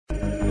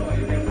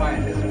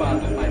Guided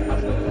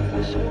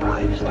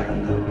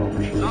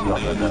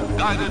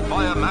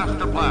by a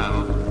master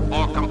plan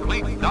for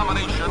complete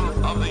domination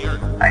of the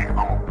earth. I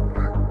hope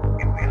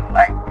you will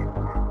like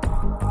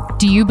it.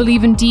 Do you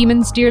believe in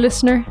demons, dear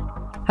listener?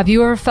 Have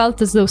you ever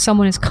felt as though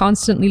someone is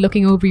constantly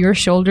looking over your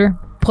shoulder,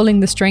 pulling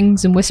the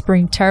strings and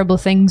whispering terrible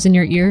things in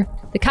your ear?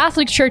 The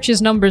Catholic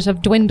Church's numbers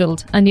have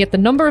dwindled, and yet the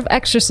number of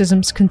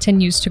exorcisms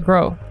continues to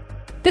grow.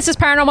 This is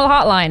Paranormal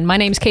Hotline. My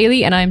name's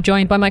Kaylee, and I'm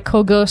joined by my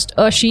co-ghost,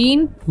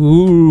 Oisin.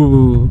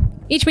 Ooh.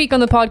 Each week on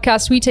the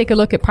podcast, we take a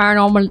look at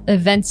paranormal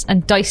events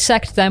and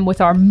dissect them with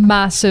our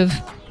massive,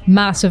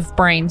 massive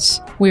brains.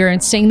 We are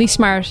insanely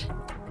smart.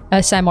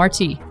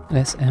 SMRT.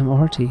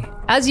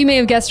 As you may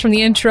have guessed from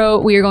the intro,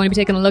 we are going to be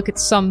taking a look at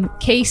some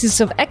cases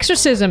of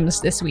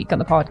exorcisms this week on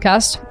the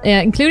podcast,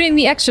 including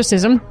the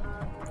exorcism,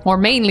 or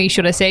mainly,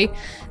 should I say,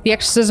 the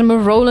exorcism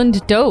of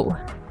Roland Doe.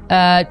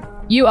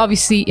 You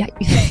obviously,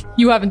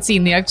 you haven't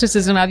seen the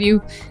exorcism, have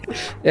you?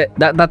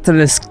 That's an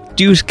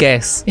astute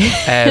guess.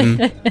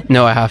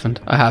 No, I haven't.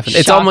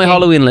 It's on my Shocking.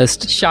 Halloween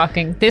list.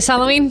 Shocking. This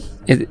Halloween?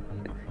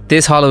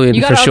 This Halloween,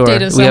 You for gotta sure.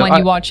 update us when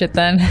you watch it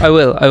then. I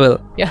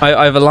will. Yeah.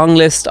 I have a long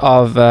list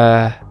of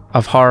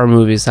horror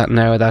movies that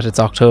now that it's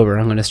October,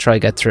 I'm going to try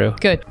get through.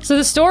 Good. So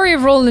the story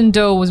of Roland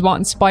Doe was what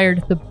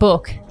inspired the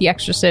book, The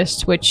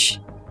Exorcist, which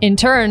in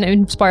turn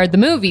inspired the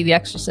movie, The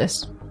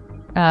Exorcist.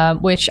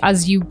 Which,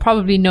 as you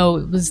probably know,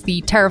 was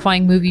the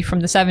terrifying movie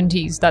from the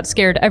 70s that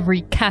scared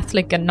every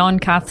Catholic and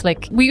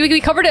non-Catholic. We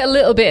covered it a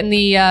little bit in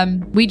the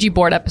Ouija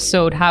board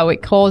episode, how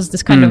it caused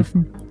this kind of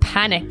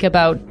panic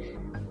about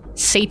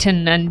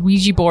Satan and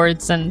Ouija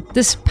boards, and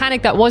this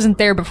panic that wasn't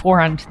there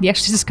beforehand. The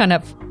Exorcist kind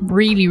of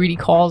really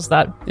caused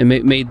that. It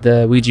made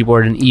the Ouija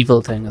board an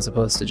evil thing as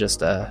opposed to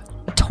just a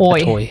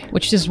toy,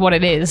 which is what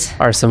it is.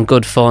 Or some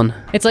good fun.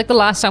 It's like the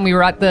last time we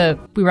were at a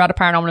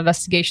paranormal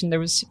investigation, there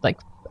was like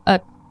a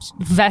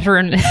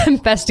veteran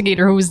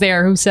investigator who was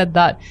there who said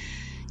that,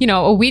 you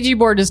know, a Ouija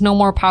board is no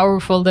more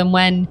powerful than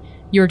when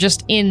you're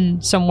just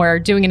in somewhere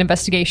doing an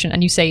investigation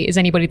and you say, is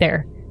anybody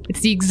there?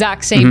 It's the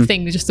exact same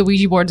thing. Just the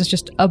Ouija board is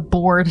just a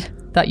board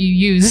that you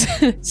use.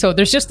 So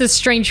there's just this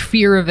strange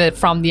fear of it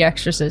from The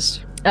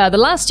Exorcist. The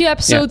last two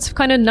episodes have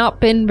kind of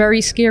not been very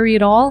scary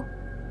at all.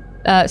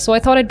 So I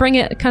thought I'd bring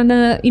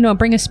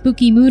a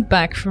spooky mood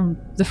back from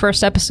the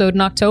first episode in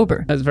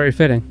October. That's very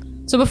fitting.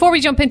 So before we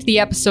jump into the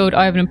episode,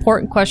 I have an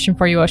important question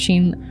for you,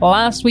 Oisin.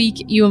 Last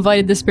week, you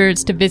invited the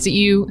spirits to visit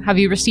you. Have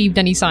you received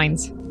any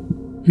signs?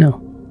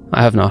 No,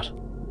 I have not.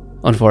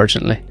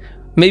 Unfortunately.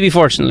 Maybe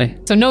fortunately.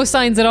 So no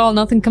signs at all?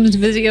 Nothing comes to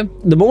visit you?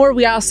 The more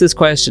we ask this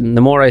question,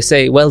 the more I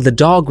say, well, the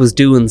dog was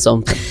doing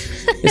something.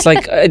 It's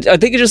like, I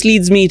think it just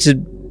leads me to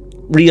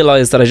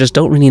realise that I just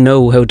don't really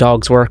know how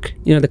dogs work.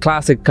 You know, the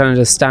classic kind of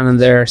just standing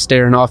there,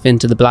 staring off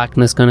into the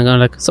blackness, kind of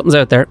going like, something's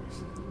out there.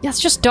 Yeah, it's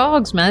just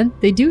dogs, man.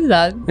 They do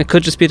that. It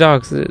could just be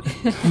dogs.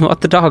 What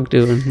the dog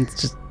doing?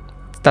 It's just,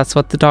 that's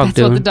what the dog doing.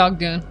 That's what the dog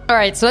doing. All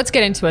right, so let's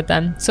get into it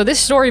then. So this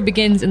story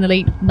begins in the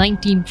late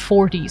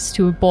 1940s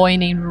to a boy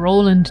named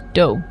Roland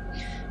Doe.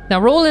 Now,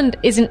 Roland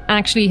isn't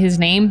actually his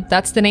name.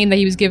 That's the name that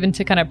he was given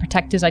to kind of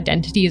protect his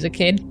identity as a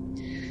kid.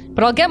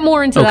 But I'll get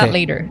more into that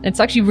later.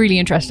 It's actually really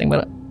interesting,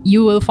 but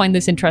you will find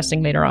this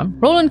interesting later on.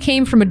 Roland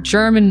came from a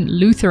German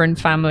Lutheran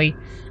family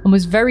and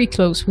was very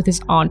close with his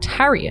Aunt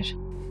Harriet.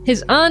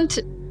 His aunt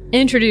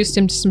introduced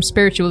him to some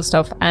spiritual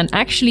stuff and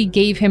actually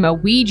gave him a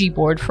Ouija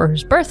board for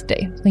his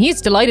birthday. And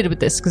he's delighted with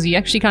this because he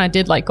actually kind of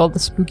did like all the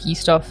spooky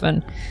stuff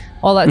and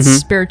all that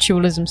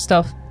spiritualism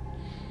stuff.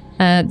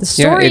 The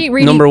story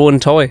really... Number one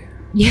toy.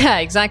 Yeah,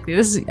 exactly.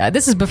 This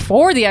is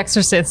before The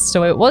Exorcist,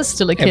 so it was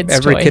still a kid's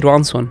toy. Every kid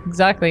wants one.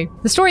 Exactly.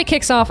 The story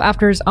kicks off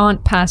after his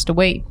aunt passed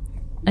away,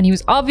 and he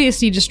was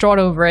obviously distraught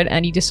over it,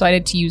 and he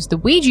decided to use the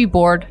Ouija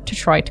board to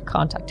try to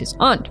contact his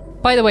aunt.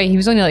 By the way, he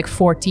was only like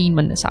 14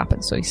 when this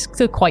happened, so he's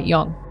still quite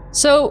young.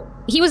 So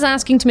he was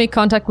asking to make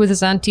contact with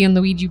his auntie on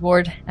the Ouija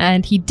board,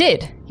 and he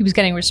did. He was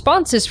getting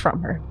responses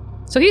from her.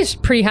 So he was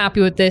pretty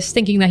happy with this,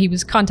 thinking that he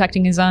was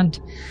contacting his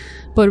aunt.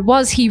 But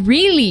was he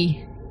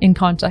really in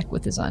contact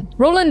with his aunt?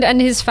 Roland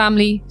and his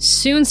family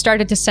soon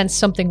started to sense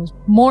something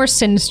more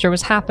sinister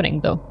was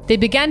happening, though. They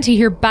began to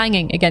hear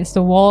banging against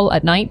the wall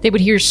at night. They would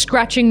hear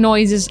scratching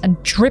noises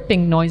and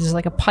dripping noises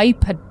like a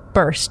pipe had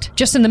burst.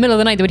 Just in the middle of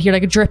the night, they would hear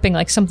like a dripping,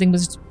 like something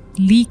was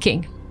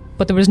leaking.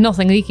 But there was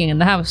nothing leaking in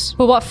the house.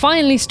 But what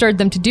finally stirred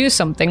them to do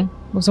something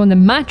was when the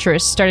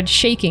mattress started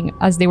shaking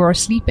as they were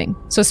sleeping.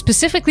 So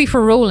specifically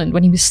for Roland,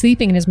 when he was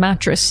sleeping in his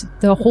mattress,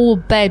 the whole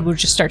bed would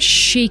just start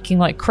shaking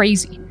like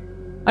crazy.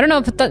 I don't know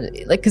if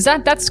that, like, because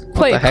that's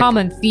quite a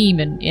common theme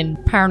in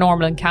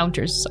paranormal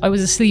encounters. I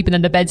was asleep and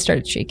then the bed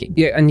started shaking.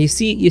 Yeah, and you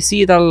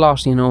see that a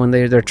lot, you know, when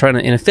they're trying to,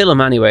 in a film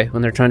anyway,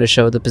 when they're trying to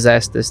show the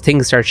possessed,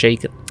 things start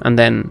shaking, and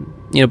then,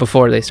 you know,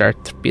 before they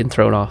start being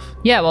thrown off.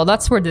 Yeah, well,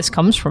 that's where this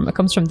comes from. It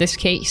comes from this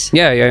case.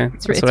 Yeah.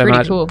 It's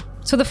really cool.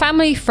 So the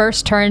family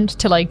first turned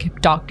to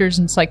like doctors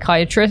and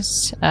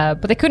psychiatrists,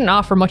 but they couldn't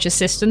offer much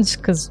assistance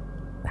because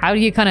How do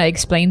you kind of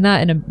explain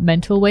that in a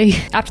mental way?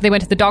 After they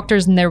went to the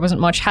doctors and there wasn't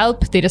much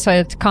help, they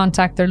decided to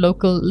contact their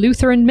local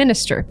Lutheran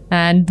minister.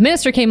 And the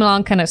minister came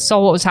along, kind of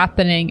saw what was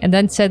happening, and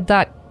then said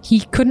that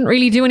he couldn't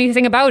really do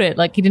anything about it.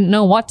 Like, he didn't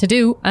know what to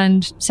do,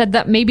 and said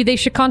that maybe they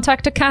should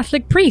contact a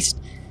Catholic priest,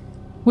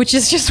 which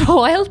is just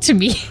wild to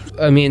me.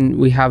 I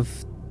mean, I'm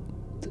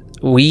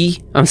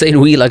saying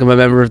we like I'm a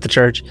member of the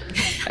church.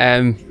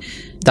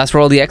 That's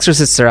where all the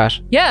exorcists are at.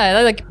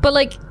 Yeah,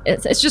 but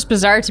it's just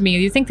bizarre to me.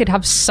 You think they'd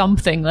have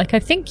something. Like, I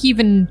think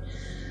even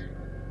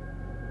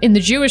in the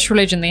Jewish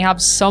religion, they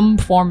have some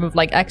form of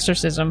like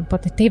exorcism,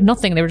 but they have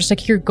nothing. They were just like,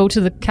 here, go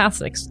to the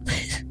Catholics.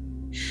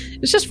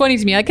 It's just funny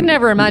to me. I can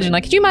never imagine.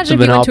 Like, could you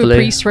imagine if you went to a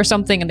priest for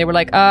something and they were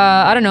like,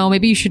 I don't know,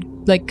 maybe you should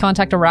like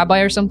contact a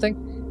rabbi or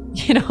something?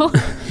 You know?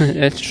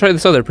 Try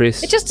this other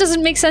priest. It just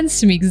doesn't make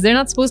sense to me because they're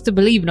not supposed to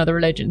believe in other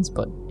religions,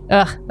 but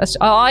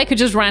I could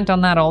just rant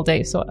on that all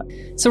day. So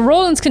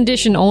Roland's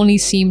condition only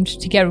seemed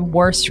to get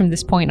worse from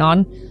this point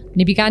on, and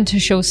he began to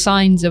show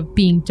signs of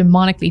being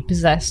demonically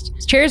possessed.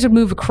 His chairs would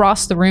move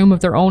across the room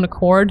of their own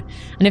accord,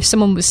 and if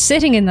someone was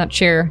sitting in that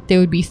chair, they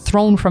would be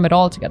thrown from it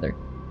altogether.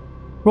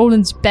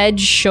 Roland's bed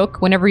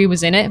shook whenever he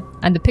was in it,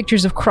 and the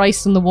pictures of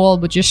Christ on the wall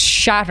would just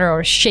shatter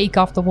or shake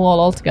off the wall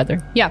altogether.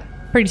 Yeah.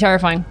 Pretty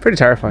terrifying.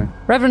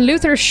 Reverend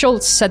Luther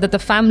Schultz said that the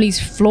family's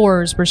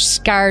floors were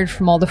scarred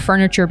from all the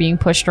furniture being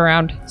pushed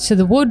around. So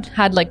the wood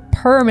had like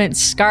permanent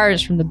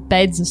scars from the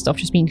beds and stuff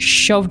just being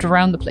shoved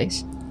around the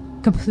place.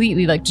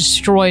 Completely like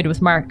destroyed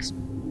with marks.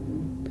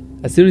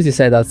 As soon as you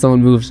said that,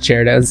 someone moved a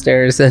chair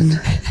downstairs and...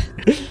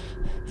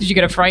 Did you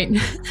get a fright?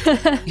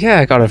 Yeah,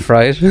 I got a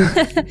fright.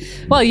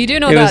 Well, you do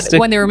know that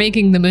when they were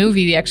making the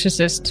movie The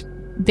Exorcist,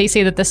 they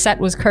say that the set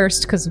was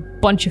cursed because a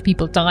bunch of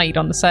people died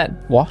on the set.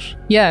 What?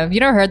 Yeah, have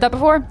you never heard that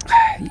before?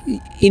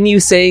 In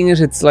you saying it,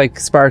 it's like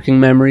sparking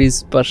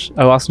memories, but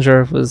I wasn't sure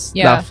if it was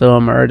that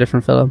film or a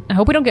different film. I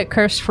hope we don't get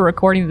cursed for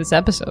recording this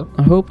episode.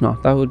 I hope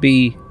not. That would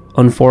be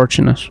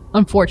unfortunate.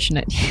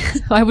 Unfortunate.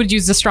 I would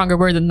use a stronger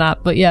word than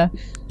that, but yeah.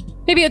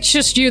 Maybe it's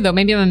just you, though.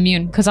 Maybe I'm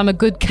immune because I'm a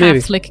good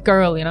Catholic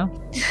girl, you know?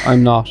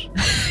 I'm not.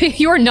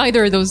 You're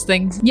neither of those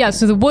things. Yeah,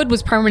 so the wood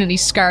was permanently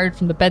scarred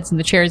from the beds and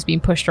the chairs being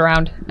pushed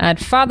around.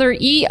 And Father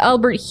E.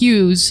 Albert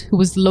Hughes, who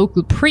was the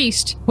local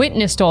priest,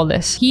 witnessed all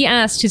this. He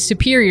asked his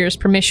superiors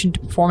permission to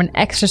perform an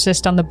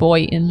exorcist on the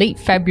boy in late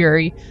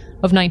February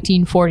of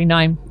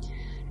 1949.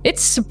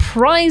 It's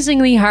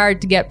surprisingly hard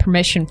to get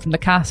permission from the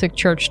Catholic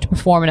Church to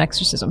perform an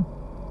exorcism.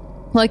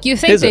 Like, you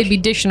think they'd be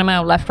dishing them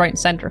out left, right, and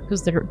centre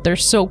because they're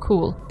so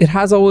cool. It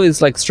has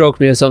always, like, stroked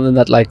me as something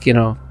that, like, you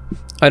know,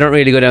 I don't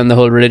really go down the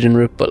whole religion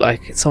route, but,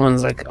 like,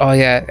 someone's like, oh,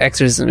 yeah,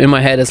 exorcism. In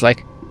my head, it's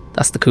like,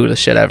 that's the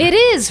coolest shit ever. It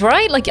is,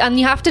 right? Like, and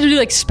you have to do,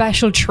 like,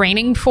 special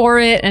training for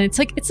it, and it's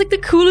like the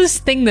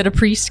coolest thing that a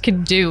priest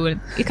can do.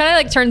 And it kind of,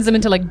 like, turns them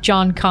into, like,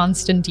 John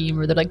Constantine,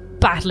 where they're, like,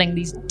 battling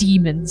these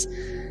demons.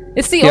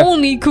 It's the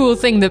only cool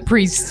thing that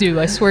priests do,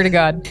 I swear to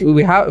God.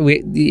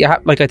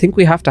 I think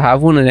we have to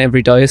have one in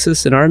every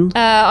diocese in Ireland.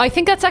 I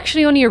think that's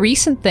actually only a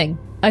recent thing.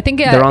 I think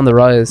they're on the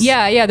rise.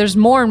 Yeah, there's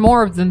more and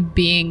more of them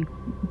being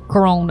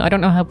grown. I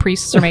don't know how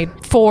priests are made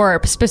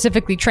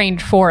specifically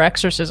trained for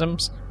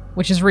exorcisms,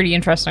 which is really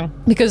interesting.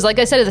 Because like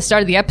I said at the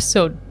start of the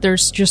episode,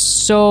 there's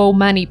just so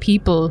many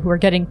people who are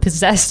getting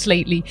possessed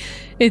lately.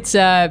 It's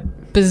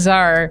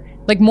bizarre.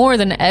 Like, more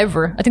than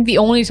ever. I think the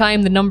only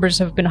time the numbers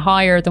have been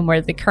higher than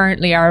where they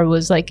currently are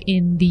was like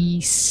in the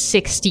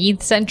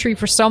 16th century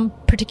for some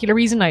particular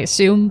reason, I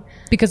assume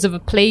because of a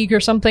plague or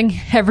something.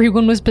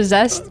 Everyone was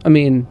possessed. I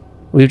mean,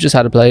 we've just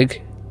had a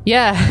plague.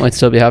 Yeah. Might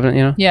still be having it,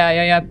 you know?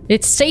 Yeah.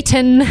 It's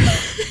Satan.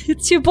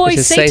 It's your boy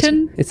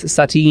Satan. It's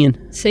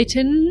Satan.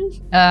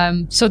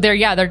 So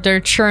they're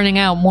churning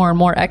out more and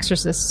more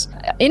exorcists.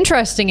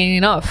 Interestingly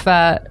enough,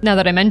 now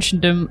that I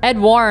mentioned him, Ed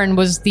Warren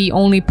was the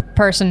only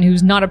person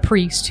who's not a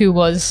priest who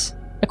was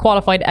a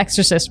qualified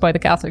exorcist by the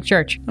Catholic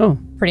Church. Oh.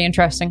 Pretty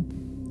interesting.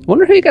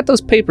 Wonder how you get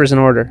those papers in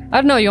order. I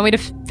don't know. You want me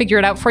to figure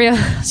it out for you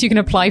so you can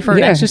apply for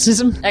an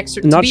exorcism?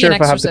 Not sure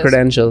if I have the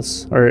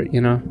credentials or,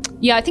 you know.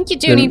 Yeah, I think you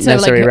do need to,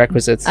 necessary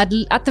requisites. At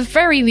the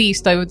very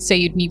least, I would say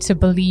you'd need to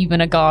believe in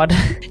a god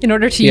in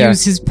order to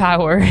use his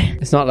power.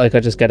 It's not like I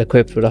just get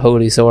equipped with a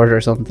holy sword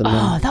or something.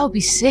 Oh, that would be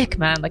sick,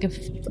 man. Like a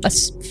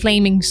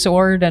flaming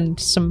sword and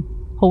some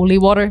holy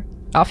water.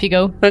 Off you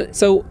go.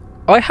 So,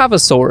 I have a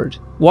sword.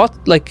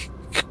 What, like,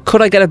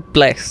 could I get it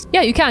blessed?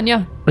 Yeah, you can,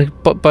 yeah. Like,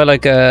 but by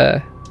like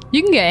a...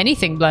 You can get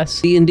anything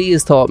blessed. D&D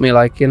has taught me,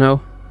 like, you know,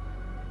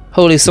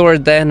 holy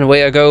sword, then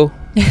away I go.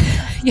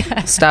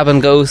 Yeah. Stabbing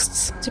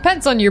ghosts.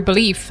 Depends on your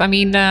belief. I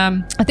mean,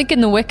 I think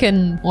in the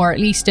Wiccan, or at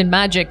least in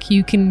magic,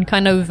 you can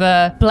kind of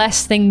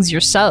bless things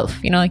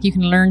yourself. You know, like you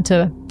can learn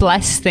to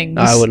bless things.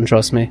 I wouldn't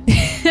trust me.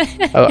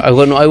 I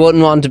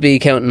wouldn't want to be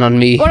counting on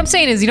me. What I'm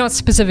saying is you don't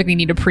specifically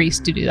need a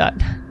priest to do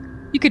that.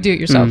 You could do it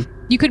yourself.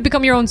 You could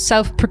become your own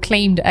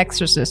self-proclaimed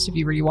exorcist if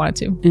you really wanted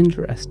to.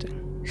 Interesting.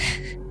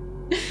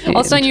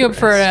 I'll sign you up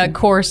for a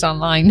course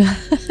online.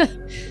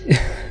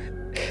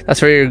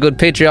 That's where your good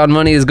Patreon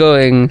money is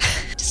going.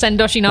 To send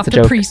Dushin off a to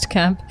joke. priest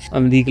camp.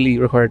 I'm legally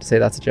required to say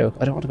that's a joke.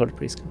 I don't want to go to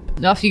priest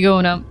camp. Off you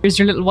go now. Here's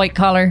your little white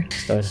collar.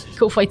 Started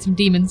Go fight some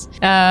demons.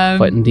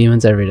 fighting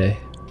demons every day.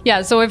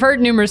 Yeah, so I've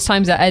heard numerous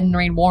times that Ed and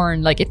Rain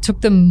Warren, like, it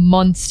took them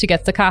months to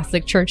get the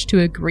Catholic Church to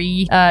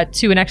agree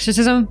to an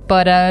exorcism,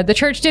 but the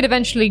church did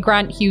eventually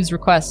grant Hughes'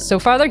 request. So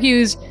Father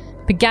Hughes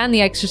began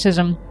the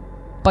exorcism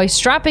by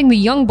strapping the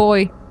young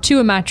boy to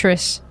a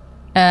mattress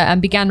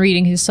and began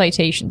reading his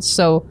citations.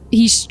 So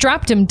he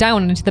strapped him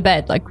down into the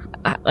bed, like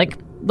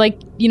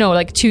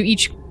to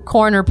each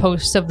corner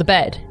post of the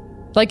bed,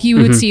 like you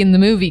would see in the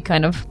movie,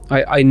 kind of.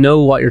 I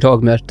know what you're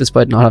talking about,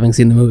 despite not having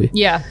seen the movie.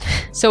 Yeah.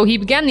 So he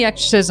began the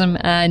exorcism,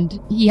 and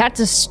he had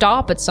to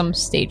stop at some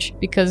stage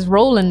because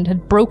Roland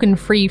had broken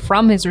free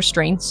from his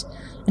restraints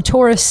and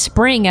tore a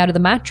spring out of the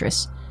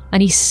mattress.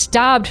 And he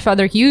stabbed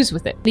Father Hughes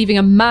with it, leaving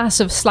a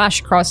massive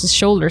slash across his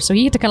shoulder. So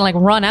he had to kind of like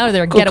run out of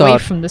there and get away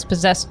from this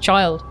possessed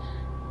child.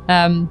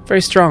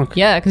 Very strong.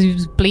 Yeah, because he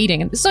was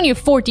bleeding. And this is only a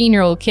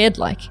 14-year-old kid,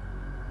 like.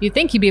 You'd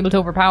think he'd be able to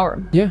overpower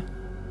him. Yeah.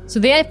 So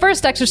the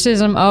first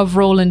exorcism of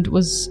Roland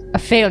was a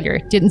failure.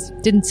 It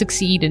didn't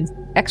succeed in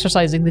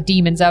exorcising the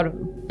demons out of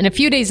him. And a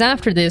few days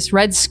after this,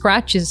 red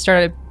scratches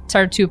started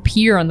to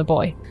appear on the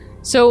boy.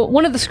 So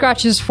one of the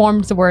scratches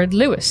formed the word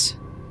Louis,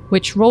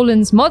 which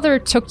Roland's mother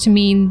took to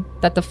mean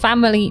that the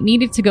family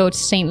needed to go to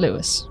St.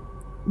 Louis,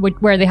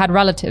 where they had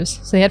relatives.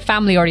 So they had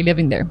family already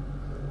living there,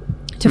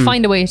 to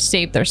find a way to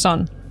save their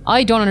son.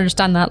 I don't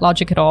understand that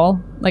logic at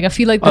all. Like, I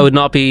feel like... I would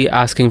not be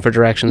asking for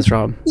directions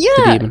from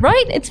the demon.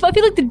 Right? I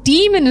feel like the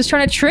demon is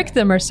trying to trick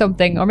them or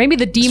something. Or maybe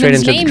the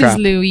demon's name is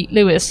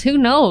Louis. Who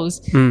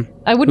knows?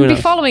 I wouldn't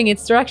be following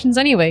its directions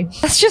anyway.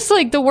 That's just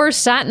like the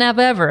worst sat-nav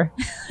ever.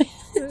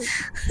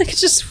 Like, it's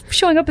just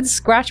showing up in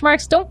scratch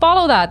marks. Don't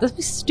follow that.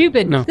 That's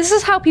stupid. No. This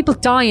is how people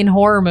die in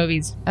horror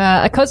movies.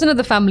 A cousin of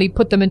the family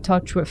put them in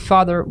touch with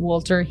Father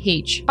Walter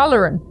H.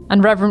 Halloran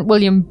and Reverend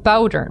William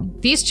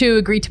Bowdern. These two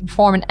agreed to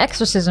perform an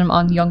exorcism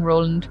on young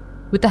Roland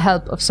with the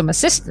help of some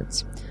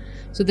assistants.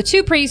 So the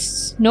two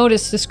priests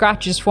noticed the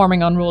scratches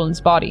forming on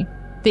Roland's body.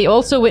 They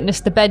also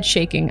witnessed the bed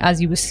shaking as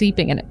he was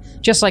sleeping in it,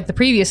 just like the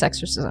previous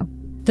exorcism.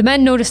 The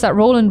men noticed that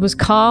Roland was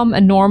calm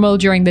and normal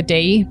during the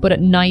day, but at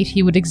night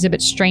he would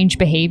exhibit strange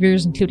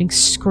behaviours, including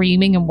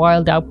screaming and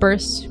wild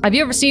outbursts. Have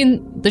you ever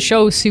seen the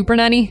show Super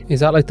Nanny?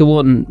 Is that like the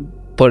one,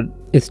 but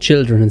it's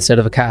children instead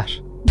of a cat?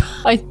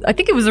 I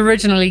think it was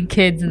originally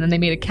kids, and then they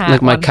made a cat.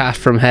 Like my one. cat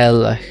from hell.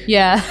 Like.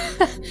 Yeah,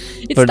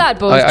 it's that,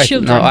 but it's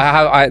children. No,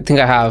 I think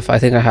I have.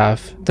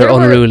 They're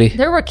unruly.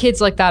 There were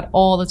kids like that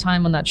all the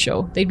time on that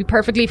show. They'd be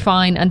perfectly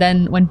fine, and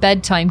then when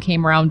bedtime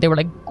came around, they were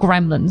like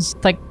gremlins.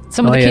 Like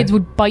some of the kids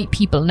would bite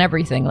people and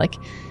everything. Like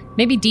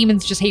maybe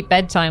demons just hate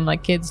bedtime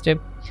like kids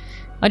do.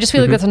 I just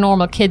feel like that's a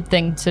normal kid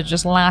thing to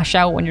just lash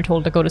out when you're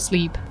told to go to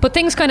sleep. But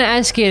things kind of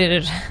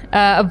escalated.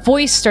 A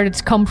voice started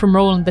to come from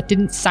Roland that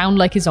didn't sound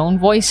like his own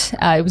voice.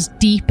 It was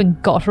deep and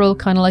guttural,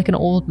 kind of like an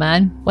old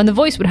man. When the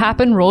voice would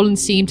happen, Roland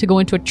seemed to go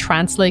into a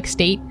trance-like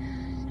state.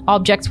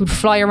 Objects would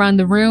fly around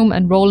the room,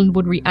 and Roland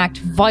would react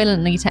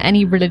violently to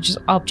any religious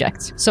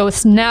objects. So it's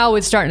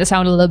starting to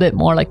sound a little bit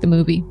more like the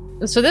movie.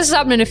 So this is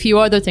happening in a few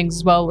other things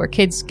as well, where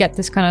kids get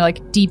this kind of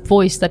like deep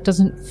voice that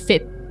doesn't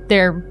fit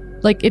their...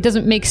 Like, it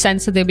doesn't make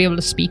sense that they'll be able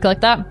to speak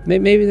like that.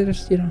 Maybe they're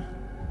just,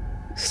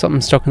 something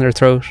stuck in their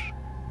throat.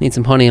 Need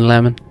some honey and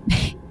lemon.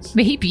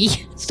 Maybe.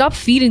 Stop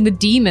feeding the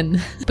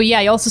demon. But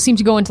yeah, you also seem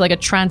to go into like a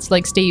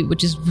trance-like state,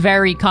 which is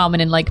very common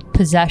in like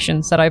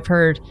possessions that I've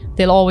heard.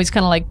 They'll always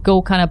kind of like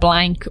go kind of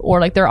blank, or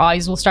like their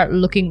eyes will start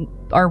looking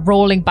or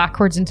rolling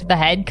backwards into the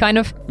head kind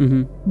of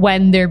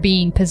when they're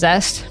being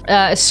possessed.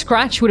 A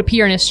scratch would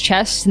appear in his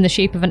chest in the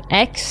shape of an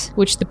X,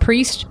 which the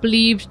priest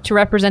believed to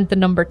represent the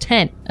number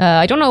 10.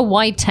 I don't know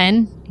why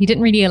 10. He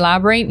didn't really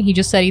elaborate. He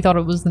just said he thought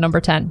it was the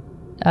number 10.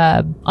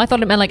 I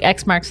thought it meant like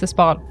X marks the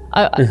spot.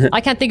 I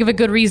can't think of a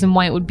good reason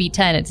why it would be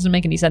 10. It doesn't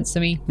make any sense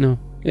to me. No.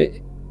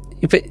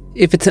 If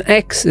it's an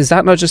X, is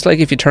that not just like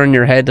if you turn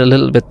your head a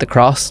little bit, the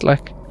cross,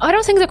 like? I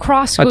don't think the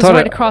cross goes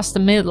right across the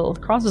middle.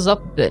 The cross is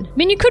up a bit. I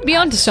mean, you could be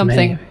onto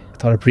something. I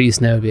thought a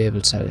priest now would be able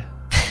to tell you.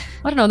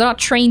 I don't know. They're not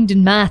trained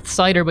in maths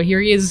either, but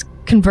here he is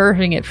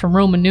converting it from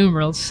Roman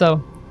numerals,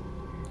 so...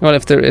 Well,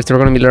 if they're going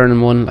to be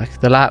learning one, like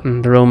the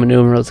Latin, the Roman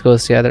numerals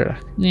goes together.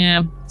 Like.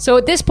 Yeah. So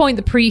at this point,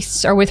 the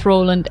priests are with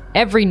Roland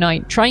every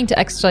night, trying to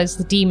exorcise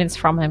the demons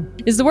from him.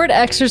 Is the word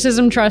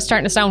exorcism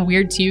starting to sound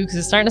weird to you? Because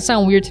it's starting to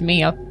sound weird to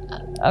me. I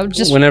would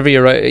just... Whenever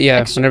you're right,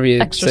 whenever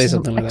you say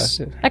something like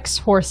that.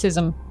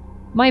 Exorcism.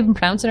 Am I even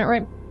pronouncing it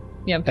right?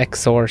 Yeah.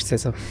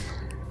 Exorcism.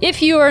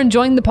 If you are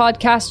enjoying the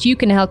podcast, you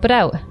can help it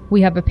out.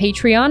 We have a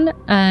Patreon,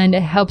 and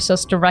it helps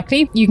us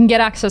directly. You can get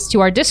access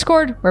to our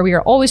Discord, where we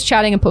are always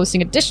chatting and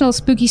posting additional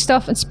spooky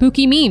stuff and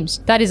spooky memes.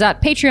 That is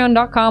at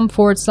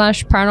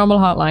patreon.com/paranormal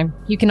hotline.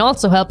 You can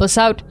also help us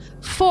out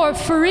for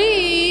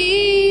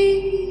free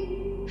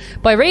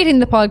by rating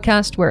the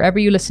podcast wherever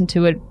you listen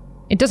to it.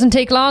 It doesn't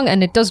take long,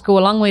 and it does go a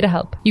long way to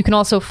help. You can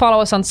also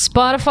follow us on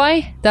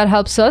Spotify. That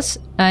helps us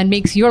and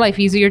makes your life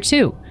easier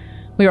too.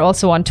 We are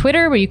also on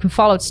Twitter, where you can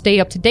follow to stay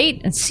up to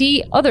date and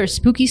see other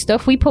spooky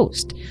stuff we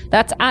post.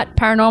 That's at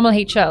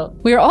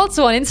ParanormalHL. We are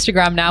also on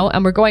Instagram now,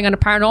 and we're going on a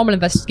paranormal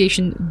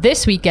investigation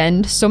this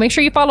weekend, so make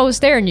sure you follow us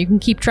there and you can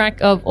keep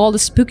track of all the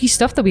spooky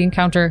stuff that we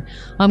encounter.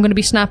 I'm going to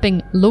be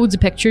snapping loads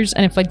of pictures,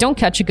 and if I don't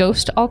catch a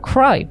ghost, I'll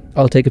cry.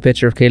 I'll take a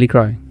picture of Kaylee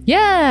crying.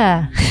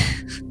 Yeah!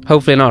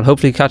 Hopefully not.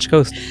 Hopefully catch a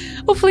ghost.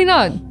 Hopefully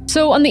not.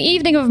 So on the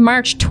evening of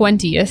March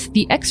 20th,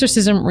 the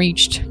exorcism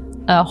reached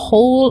a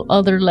whole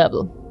other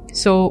level.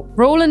 So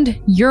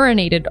Roland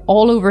urinated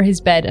all over his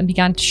bed and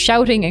began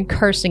shouting and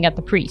cursing at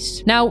the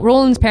priest. Now,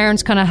 Roland's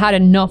parents kind of had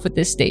enough at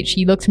this stage.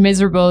 He looked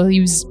miserable.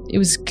 It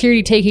was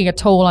clearly taking a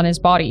toll on his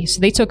body.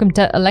 So they took him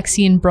to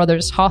Alexian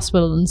Brothers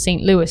Hospital in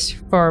St. Louis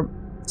for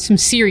some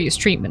serious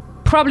treatment.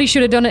 Probably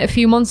should have done it a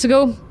few months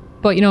ago,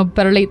 but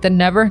better late than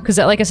never. Because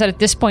like I said, at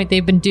this point,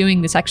 they've been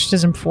doing this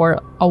exorcism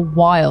for a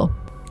while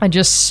and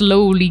just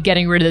slowly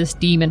getting rid of this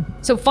demon.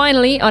 So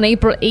finally, on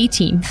April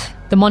 18th,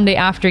 the Monday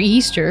after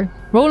Easter,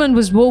 Roland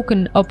was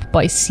woken up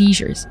by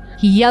seizures.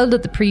 He yelled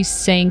at the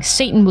priest, saying,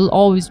 "Satan will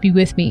always be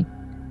with me."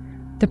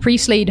 The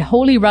priest laid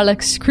holy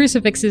relics,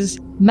 crucifixes,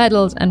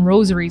 medals, and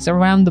rosaries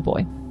around the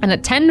boy. And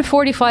at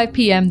 10:45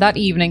 p.m. that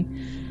evening,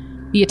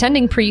 the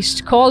attending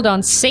priest called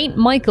on Saint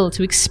Michael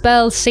to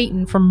expel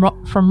Satan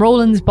from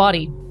Roland's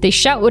body. They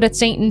shouted at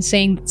Satan,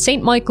 saying that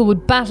Saint Michael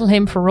would battle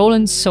him for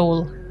Roland's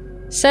soul.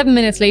 7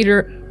 minutes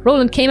later,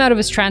 Roland came out of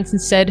his trance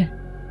and said,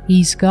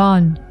 "He's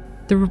gone."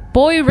 The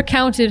boy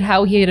recounted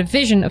how he had a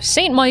vision of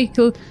Saint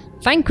Michael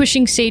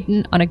vanquishing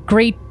Satan on a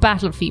great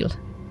battlefield.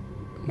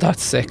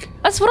 That's sick.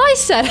 That's what I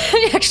said.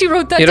 I actually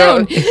wrote that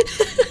down.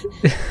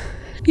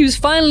 He was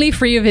finally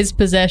free of his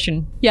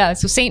possession. Yeah,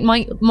 so Saint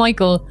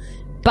Michael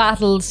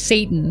battled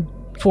Satan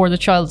for the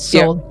child's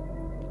soul.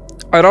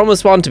 Yeah. I'd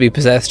almost want to be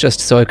possessed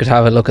just so I could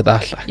have a look at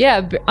that.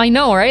 Yeah, I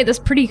know, right? That's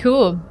pretty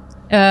cool.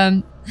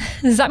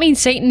 Does that mean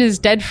Satan is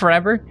dead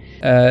forever?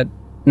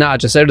 Nah,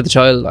 just out of the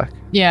child, like.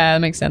 Yeah, that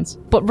makes sense.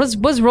 But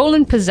was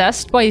Roland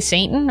possessed by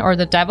Satan or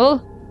the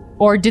devil?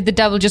 Or did the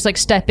devil just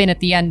step in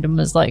at the end and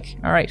was like,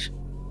 all right,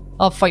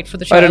 I'll fight for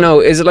the child? I don't know.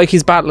 Is it like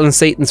he's battling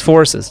Satan's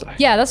forces? Like?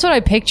 Yeah, that's what I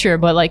picture.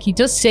 But he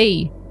does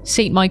say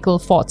Saint Michael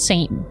fought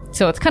Satan.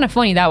 So it's kind of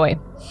funny that way.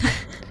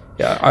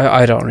 Yeah,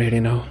 I don't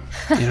really know.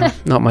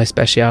 Not my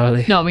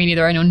speciality. No, me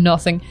neither. I know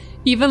nothing.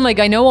 Even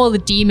I know all the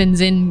demons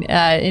in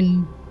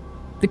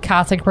the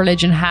Catholic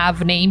religion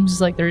have names,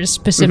 there's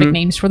specific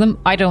names for them.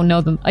 I don't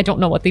know them. I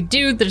don't know what they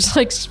do. There's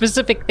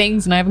specific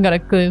things and I haven't got a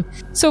clue.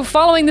 So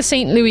following the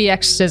St. Louis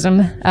exorcism,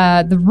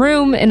 the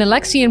room in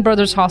Alexian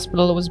Brothers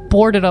Hospital was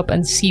boarded up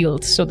and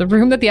sealed. So the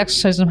room that the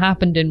exorcism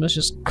happened in was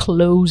just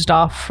closed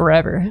off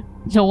forever.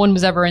 No one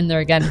was ever in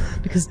there again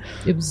because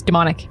it was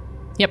demonic.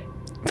 Yep.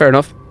 Fair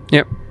enough.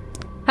 Yep.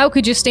 How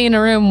could you stay in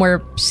a room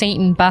where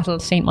Satan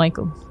battled St.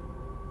 Michael?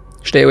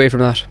 Stay away from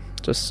that.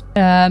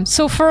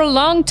 So for a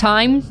long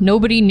time,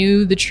 nobody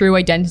knew the true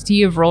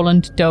identity of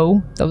Roland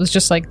Doe. That was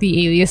just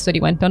the alias that he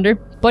went under.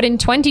 But in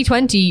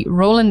 2020,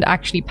 Roland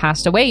actually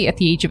passed away at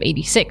the age of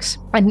 86.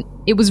 And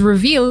it was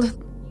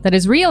revealed that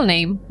his real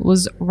name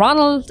was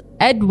Ronald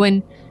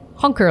Edwin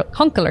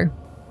Hunkeler.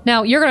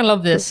 Now, you're going to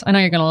love this. I know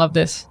you're going to love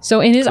this.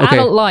 So in his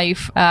adult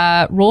life,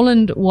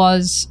 Roland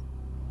was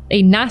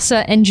a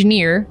NASA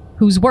engineer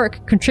whose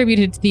work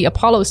contributed to the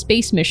Apollo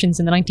space missions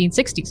in the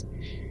 1960s.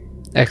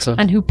 Excellent.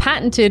 And who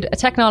patented a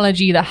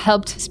technology that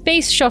helped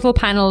space shuttle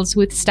panels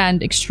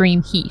withstand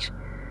extreme heat.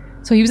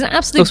 So he was an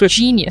absolute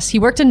genius. He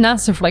worked in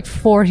NASA for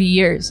 40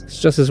 years. It's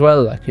just as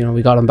well,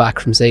 we got him back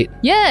from Satan.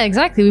 Yeah,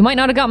 exactly. We might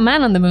not have got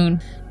man on the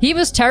moon. He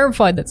was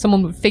terrified that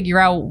someone would figure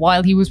out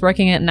while he was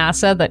working at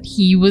NASA that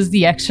he was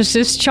the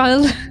Exorcist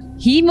child.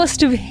 He must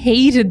have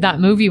hated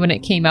that movie when it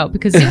came out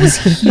because it was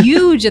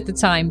huge at the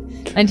time.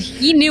 And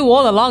he knew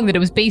all along that it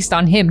was based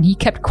on him. He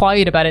kept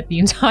quiet about it the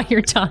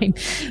entire time.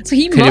 So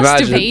he must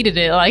have hated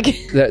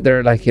it.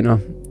 They're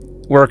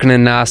working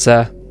in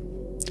NASA.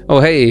 Oh,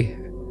 hey,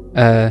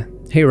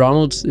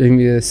 Ronald, have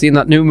you seen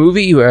that new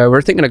movie?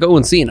 We're thinking of going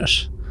and seeing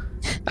it.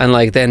 And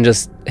then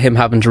just him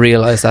having to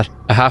realise that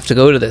I have to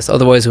go to this,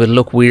 otherwise it would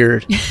look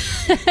weird.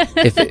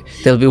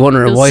 They'll be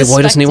wondering why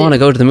doesn't he want to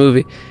go to the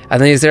movie? And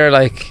then he's there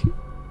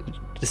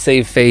to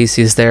save face,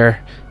 he's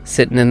there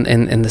sitting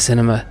in the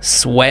cinema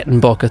sweating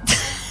buckets.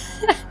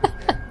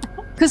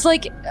 Because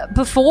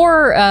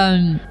before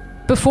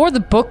the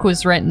book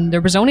was written, there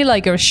was only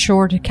a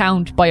short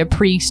account by a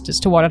priest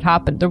as to what had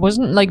happened. There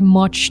wasn't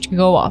much to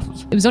go off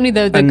of. It was only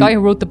the guy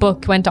who wrote the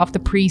book went off the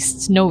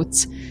priest's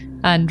notes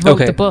and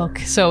wrote the book.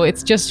 So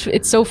it's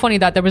so funny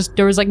that there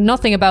was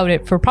nothing about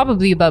it for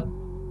probably about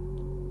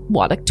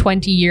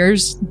 20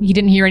 years. He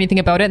didn't hear anything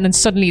about it, and then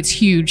suddenly it's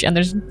huge, and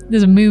there's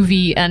a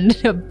movie and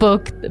a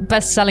book,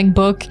 best-selling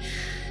book,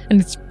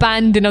 and it's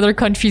banned in other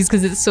countries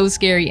because it's so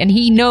scary. And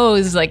he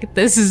knows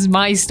this is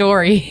my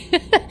story.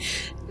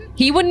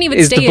 He wouldn't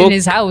even stay in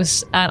his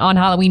house on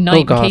Halloween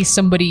night in case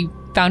somebody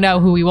found out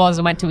who he was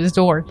and went to his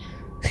door.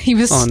 He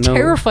was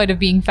terrified of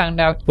being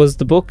found out. Was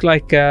the book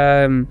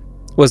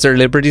was there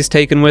liberties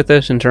taken with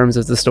it in terms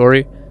of the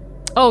story?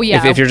 Oh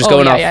yeah, If you're just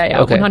going off,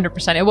 yeah, okay.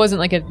 100%. It wasn't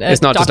like a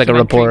It's not just like a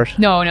documentary. report.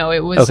 No, it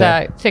was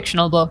Okay. a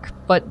fictional book,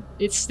 but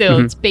it's still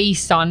Mm-hmm. it's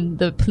based on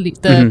the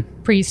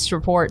priest's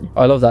report.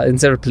 I love that.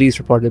 Instead of police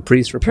report, the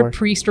priest report.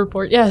 Priest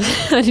report. Yeah,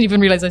 I didn't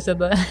even realize I said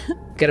that.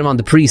 Get him on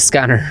the priest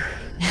scanner.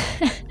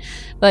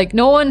 Like,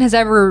 no one has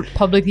ever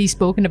publicly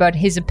spoken about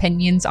his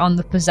opinions on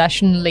the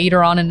possession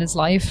later on in his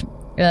life.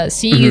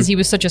 Seeing as he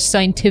was such a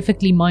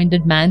scientifically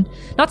minded man.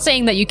 Not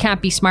saying that you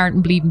can't be smart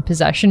and believe in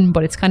possession,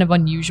 but it's kind of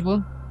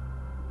unusual.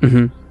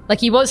 Like,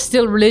 he was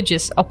still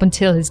religious up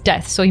until his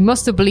death, so he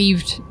must have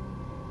believed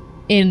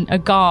in a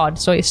god,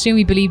 so I assume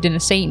he believed in a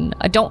Satan.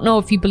 I don't know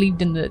if he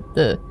believed in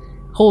the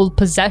whole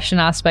possession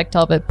aspect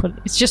of it, but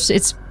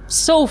it's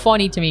so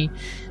funny to me.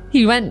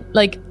 He went,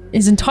 like,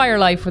 his entire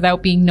life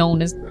without being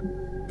known as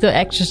the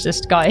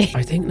Exorcist guy.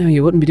 I think now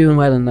you wouldn't be doing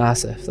well in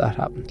NASA if that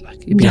happened.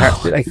 Like, it'd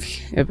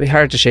be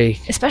hard to shake.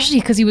 Especially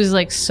because he was,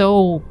 like,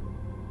 so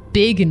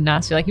big in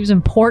NASA. Like, he was an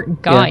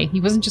important guy. Yeah. He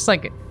wasn't just,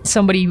 like,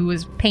 somebody who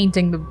was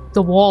painting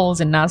the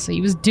walls in NASA. He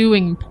was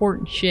doing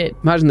important shit.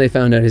 Imagine they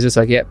found out. He's just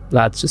like, yeah,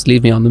 lads, just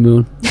leave me on the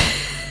moon.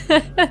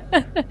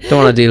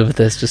 Don't want to deal with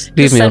this. Just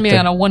leave Just me up send me there.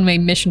 on a one-way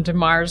mission to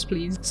Mars,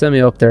 please. Send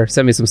me up there.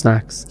 Send me some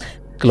snacks.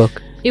 Good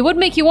luck. It would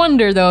make you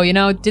wonder, though, you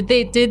know, did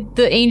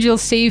the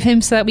angels save him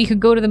so that we could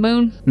go to the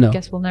moon? No.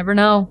 Guess we'll never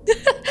know.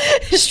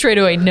 Straight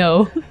away,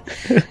 no.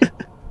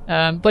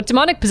 But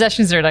demonic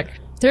possessions are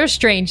they're a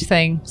strange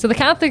thing. So the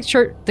Catholic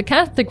Church, the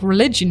Catholic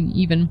religion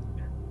even,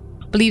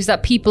 believes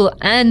that people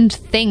and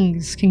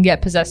things can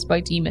get possessed by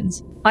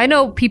demons. I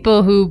know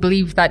people who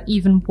believe that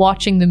even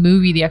watching the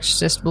movie The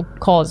Exorcist will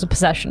cause a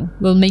possession,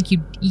 will make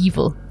you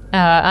evil.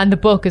 And the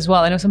book as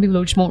well. I know some people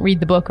who just won't read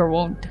the book or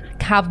won't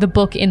have the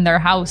book in their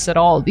house at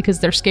all because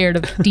they're scared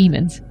of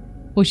demons,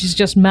 which is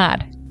just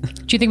mad.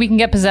 Do you think we can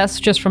get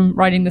possessed just from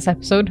writing this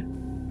episode?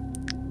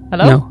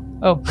 Hello? No.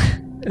 Oh.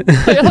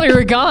 I thought you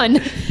were gone.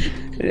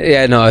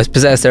 Yeah, no, I was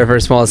possessed there for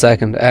a small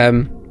second.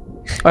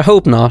 I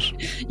hope not.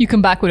 You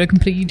come back with a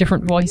completely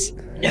different voice.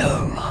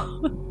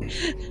 No.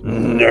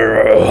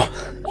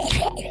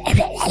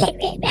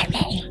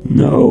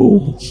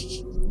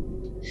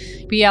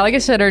 But yeah, like I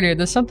said earlier,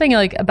 there's something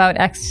like about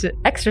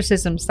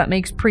exorcisms that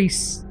makes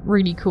priests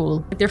really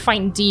cool. Like, they're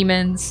fighting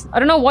demons. I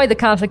don't know why the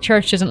Catholic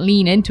Church doesn't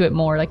lean into it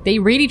more. Like, they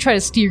really try to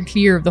steer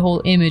clear of the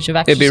whole image of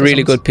It'd exorcisms. be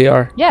really good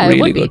PR. Yeah, it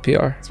really would good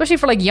PR. Especially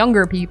for like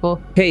younger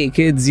people. Hey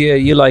kids,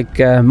 you like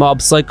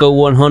Mob Psycho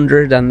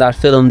 100 and that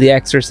film The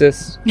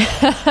Exorcist?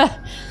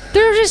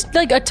 There are just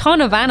like a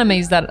ton of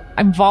animes that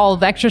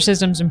involve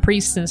exorcisms and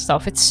priests and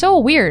stuff. It's so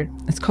weird.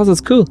 It's because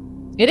it's cool.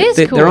 It is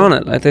cool. They're on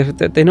it. Like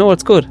they know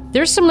it's good.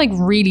 There's some like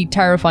really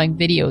terrifying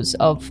videos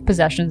of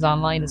possessions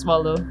online as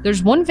well, though.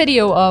 There's one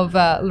video of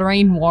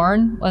Lorraine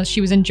Warren while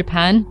she was in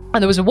Japan,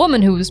 and there was a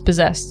woman who was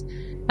possessed,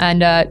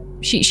 and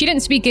she didn't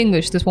speak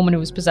English. This woman who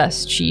was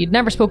possessed, she had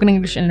never spoken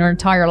English in her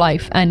entire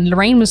life, and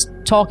Lorraine was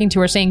talking to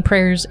her, saying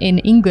prayers in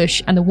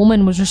English, and the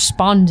woman was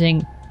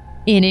responding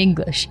in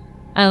English.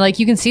 And like,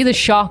 you can see the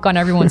shock on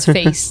everyone's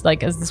face,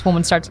 like, as this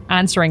woman starts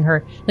answering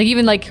her. Like,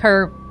 even like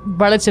her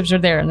relatives are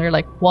there, and they're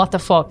like, "What the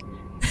fuck?"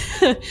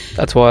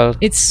 That's wild.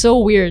 It's so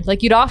weird.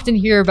 Like, you'd often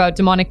hear about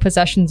demonic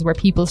possessions where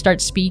people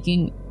start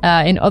speaking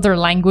in other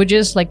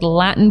languages, like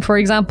Latin, for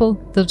example.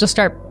 They'll just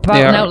start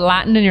spouting out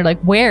Latin, and you're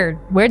like, where'd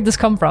this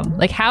come from?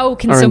 Like, how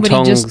can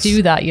somebody just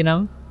do that, you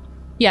know?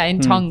 Yeah, in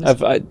tongues.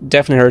 I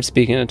definitely heard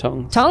speaking in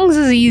tongues. Tongues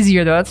is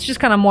easier, though. It's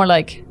just kind of more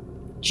like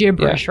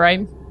gibberish,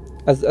 right?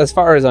 As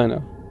far as I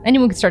know.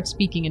 Anyone can start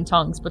speaking in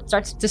tongues, but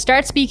to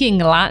start speaking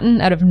Latin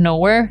out of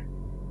nowhere,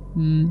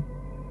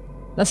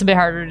 that's a bit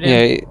harder to do.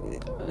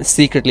 Yeah,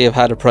 secretly have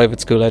had a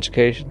private school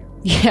education.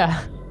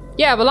 Yeah,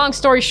 but long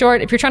story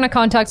short, if you're trying to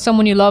contact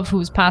someone you love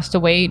who's passed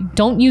away,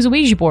 don't use a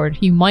Ouija board.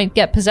 You might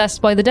get possessed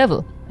by the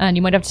devil, and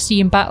you might have to see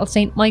him battle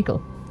Saint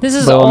Michael. This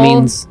is all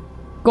means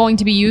going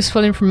to be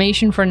useful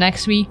information for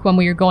next week when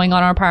we are going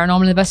on our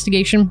paranormal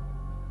investigation,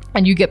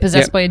 and you get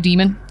possessed by a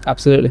demon.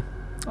 Absolutely.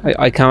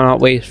 I cannot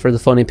wait for the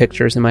funny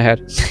pictures in my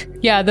head.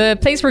 Yeah, the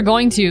place we're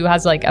going to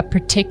has like a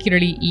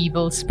particularly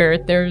evil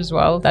spirit there as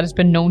well that has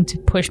been known to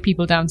push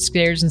people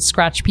downstairs and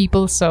scratch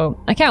people. So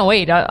I can't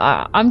wait.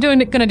 I'm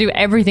gonna do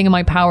everything in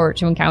my power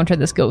to encounter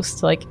this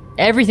ghost. Like,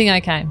 everything I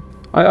can.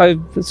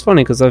 It's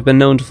funny because I've been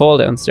known to fall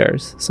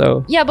downstairs.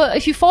 So yeah, but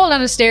if you fall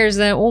down the stairs,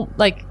 then it won't,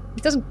 like,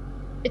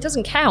 it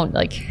doesn't count.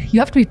 Like, you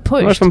have to be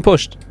pushed. what if I'm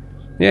pushed?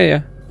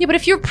 Yeah. Yeah, but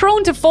if you're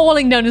prone to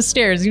falling down the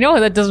stairs, you know how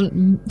that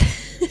doesn't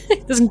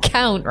it doesn't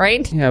count,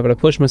 right? Yeah, but I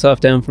push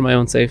myself down for my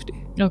own safety.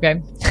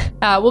 Okay.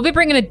 We'll be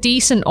bringing a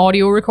decent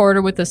audio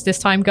recorder with us this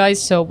time,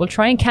 guys, so we'll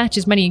try and catch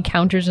as many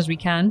encounters as we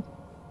can.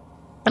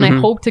 And I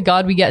hope to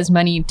God we get as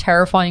many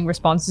terrifying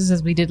responses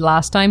as we did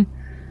last time.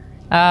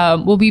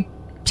 We'll be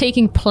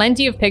taking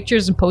plenty of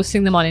pictures and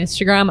posting them on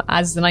Instagram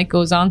as the night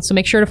goes on, so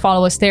make sure to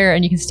follow us there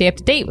and you can stay up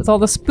to date with all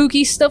the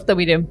spooky stuff that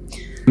we do.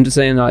 I'm just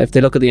saying, if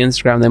they look at the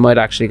Instagram, they might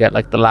actually get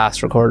like the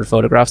last recorded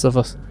photographs of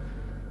us.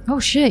 Oh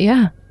shit,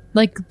 yeah.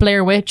 Like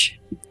Blair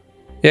Witch.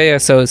 Yeah.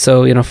 So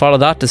follow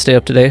that to stay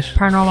up to date.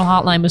 Paranormal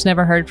Hotline was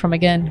never heard from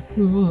again.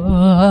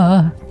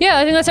 Yeah,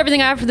 I think that's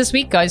everything I have for this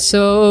week, guys.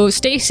 So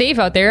stay safe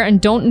out there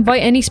and don't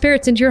invite any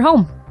spirits into your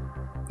home.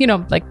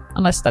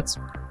 Unless that's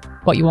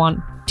what you want.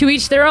 To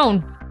each their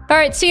own. All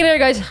right, see you later,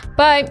 guys.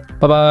 Bye.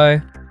 Bye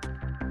bye.